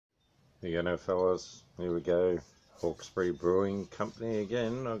You know, fellas, here we go. Hawkesbury Brewing Company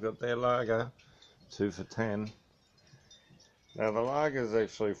again. I've got their lager, 2 for $10. Now the lager is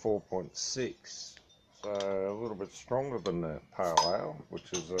actually 4.6, so a little bit stronger than the pale ale,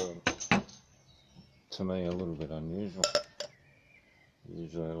 which is to me a little bit unusual.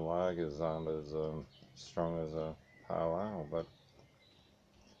 Usually lagers aren't as strong as a pale ale, but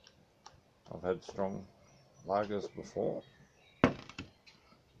I've had strong lagers before.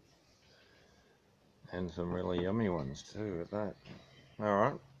 And some really yummy ones too at that.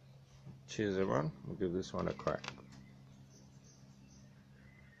 Alright, cheers everyone, we'll give this one a crack.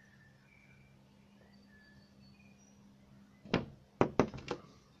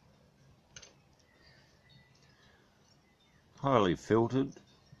 Highly filtered,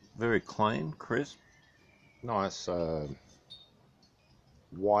 very clean, crisp, nice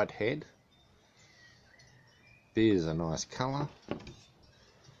white head. Beer's a nice colour,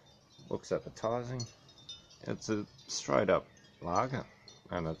 looks appetising. It's a straight up lager,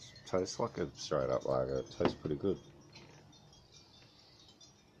 and it tastes like a straight up lager. It tastes pretty good.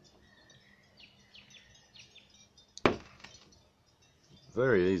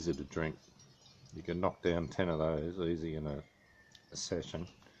 Very easy to drink. You can knock down 10 of those easy in a session.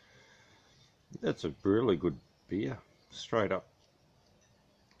 That's a really good beer. Straight up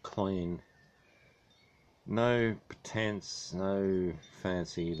clean. No pretense, no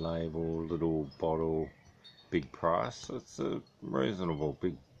fancy label, little bottle, big price. It's a reasonable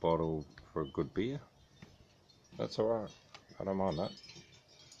big bottle for a good beer. That's alright. I don't mind that.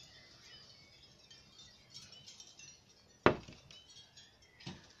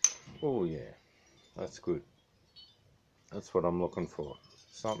 Oh yeah, that's good. That's what I'm looking for.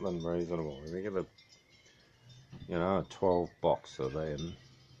 Something reasonable. If you get a 12 box of them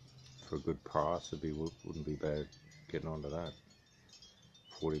for a good price, wouldn't be bad getting onto that.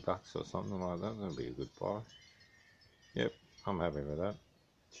 $40 or something like that. That'd be a good buy. Yep, I'm happy with that.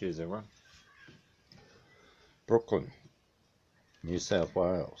 Cheers everyone. Brooklyn, New South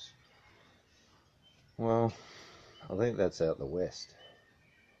Wales. Well, I think that's out the west.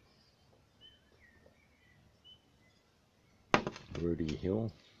 Rudy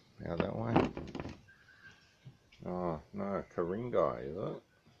Hill, out that way. Oh no, Karingai, is it?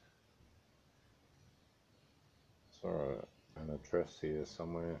 Sorry, an address here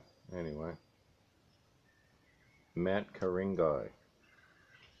somewhere. Anyway, Mount Karingai.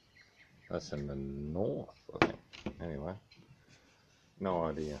 That's in the north, I think. Anyway, no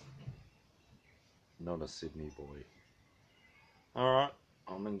idea. Not a Sydney boy. Alright,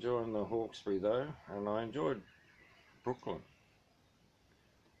 I'm enjoying the Hawkesbury though, and I enjoyed Brooklyn.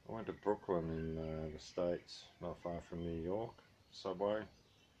 I went to Brooklyn in the States, not far from New York. Subway,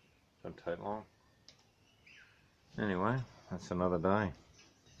 don't take long. Anyway, that's another day.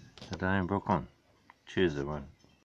 A day in Brooklyn. Cheers everyone.